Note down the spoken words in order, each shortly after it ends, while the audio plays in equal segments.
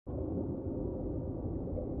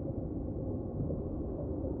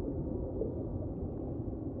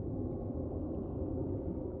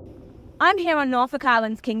I'm here on Norfolk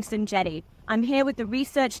Island's Kingston Jetty. I'm here with the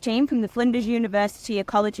research team from the Flinders University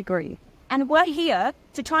Ecology Group. And we're here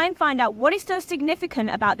to try and find out what is so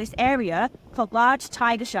significant about this area for large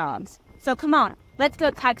tiger sharks. So come on, let's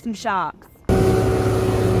go tag some sharks.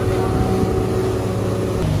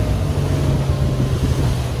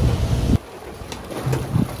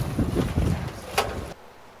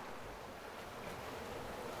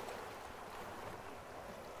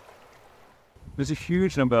 There's a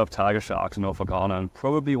huge number of tiger sharks in Norfolk Island,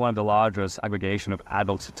 probably one of the largest aggregation of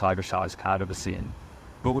adult tiger sharks I've ever seen.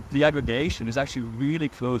 But the aggregation is actually really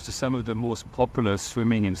close to some of the most popular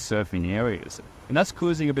swimming and surfing areas. And that's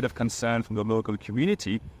causing a bit of concern from the local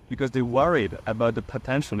community because they're worried about the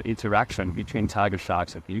potential interaction between tiger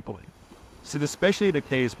sharks and people. So it's especially the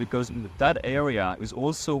case because that area is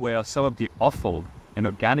also where some of the offal and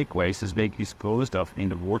organic waste is being disposed of in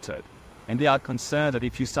the water. And they are concerned that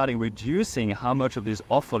if you're starting reducing how much of this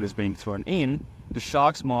offal is being thrown in, the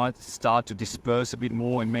sharks might start to disperse a bit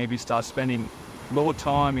more and maybe start spending more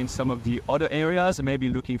time in some of the other areas and maybe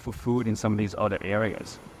looking for food in some of these other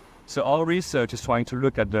areas. So our research is trying to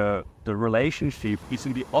look at the relationship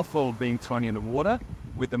between the offal being thrown in the water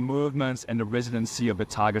with the movements and the residency of the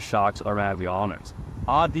tiger sharks around the islands.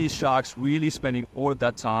 Are these sharks really spending all of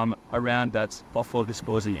that time around that offal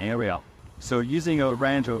disposing area? So using a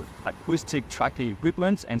range of acoustic tracking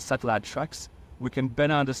equipment and satellite tracks, we can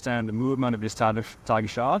better understand the movement of these tiger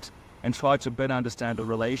sharks and try to better understand the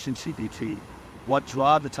relationship between what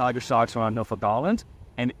drives the tiger sharks around Norfolk Island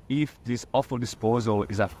and if this offal disposal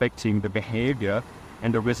is affecting the behavior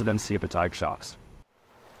and the residency of the tiger sharks.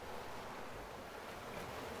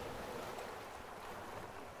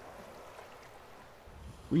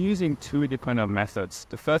 We're using two different methods.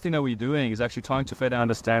 The first thing that we're doing is actually trying to better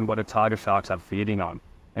understand what the tiger sharks are feeding on.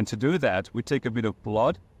 And to do that, we take a bit of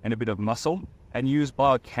blood and a bit of muscle and use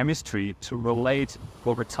biochemistry to relate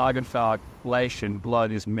what the tiger shark flesh and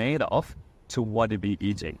blood is made of to what they be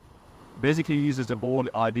eating. Basically uses the whole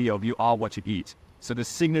idea of you are what you eat. So the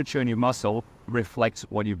signature in your muscle reflects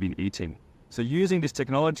what you've been eating. So using this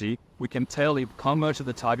technology, we can tell if how much of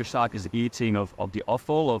the tiger shark is eating of the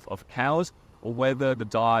offal of cows, or whether the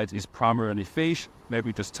diet is primarily fish,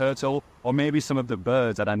 maybe just turtle, or maybe some of the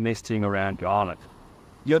birds that are nesting around the island.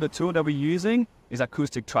 The other tool that we're using is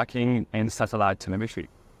acoustic tracking and satellite telemetry.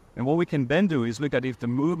 And what we can then do is look at if the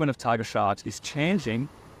movement of tiger sharks is changing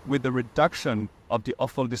with the reduction of the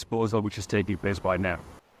offal disposal which is taking place right now.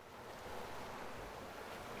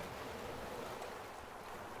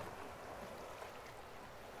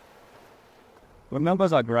 Well,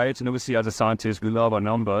 numbers are great, and obviously as a scientist we love our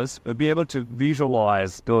numbers, but be able to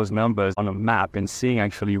visualize those numbers on a map and seeing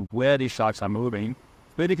actually where these sharks are moving,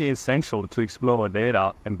 basically essential to explore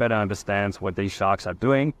data and better understand what these sharks are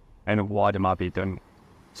doing and why they might be doing.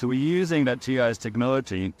 So we're using that GIS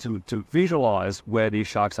technology to visualize where these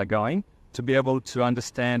sharks are going, to be able to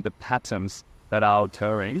understand the patterns that are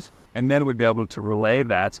occurring, and then we'll be able to relay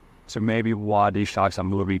that to maybe why these sharks are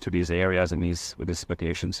moving to these areas and these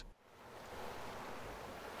locations.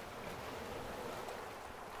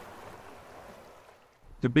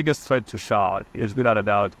 The biggest threat to shark is without a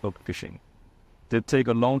doubt overfishing. They take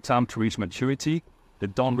a long time to reach maturity, they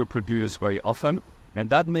don't reproduce very often, and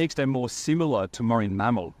that makes them more similar to marine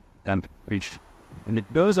mammal than fish. And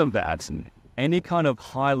because of that, any kind of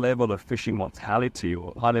high level of fishing mortality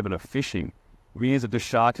or high level of fishing means that the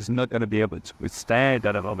shark is not going to be able to withstand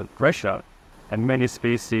that level of pressure, and many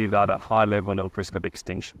species are at a high level of risk of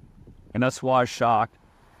extinction. And that's why shark,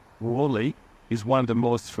 broadly, is one of the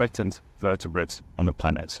most threatened vertebrates on the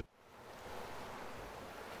planet.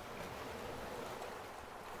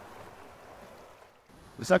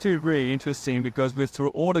 It's actually really interesting because through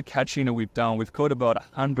all the catching that we've done, we've caught about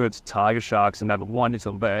 100 tiger sharks in that one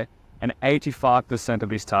little bay, and 85% of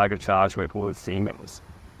these tiger sharks were all females.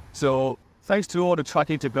 So thanks to all the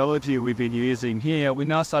tracking technology we've been using here, we're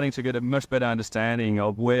now starting to get a much better understanding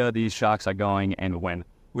of where these sharks are going and when.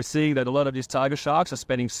 We're seeing that a lot of these tiger sharks are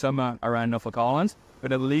spending summer around Norfolk Island,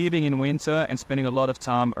 but are leaving in winter and spending a lot of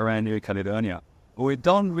time around New Caledonia. But we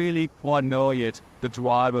don't really quite know yet the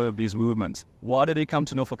driver of these movements. Why did they come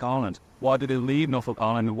to Norfolk Island? Why did they leave Norfolk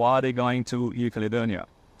Island? Why are they going to New Caledonia?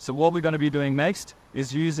 So what we're going to be doing next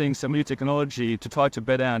is using some new technology to try to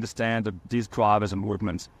better understand these drivers and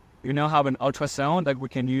movements. We now have an ultrasound that we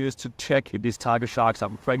can use to check if these tiger sharks are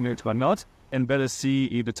pregnant or not, and better see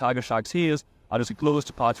if the tiger sharks here are just close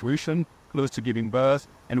to parturition, close to giving birth,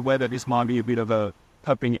 and whether this might be a bit of a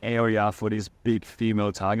pupping area for this big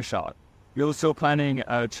female tiger shark. We're also planning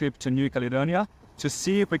a trip to New Caledonia to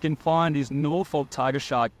see if we can find this Norfolk tiger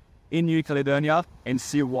shark in New Caledonia and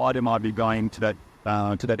see why they might be going to that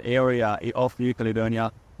to that area of New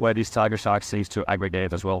Caledonia where these tiger sharks seem to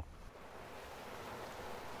aggregate as well.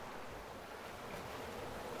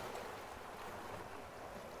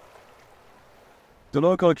 The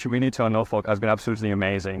local community on Norfolk has been absolutely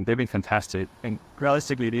amazing. They've been fantastic. And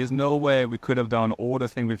realistically, there's no way we could have done all the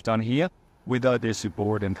things we've done here without their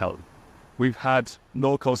support and help. We've had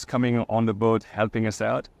locals coming on the boat helping us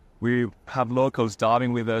out. We have locals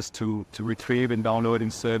diving with us to retrieve and download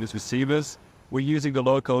and service receivers. We're using the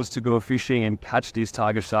locals to go fishing and catch these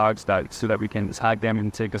tiger sharks so that we can tag them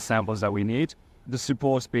and take the samples that we need. The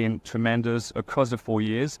support's been tremendous across the 4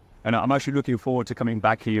 years. And I'm actually looking forward to coming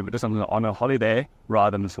back here, but just on a holiday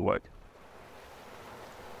rather than for work.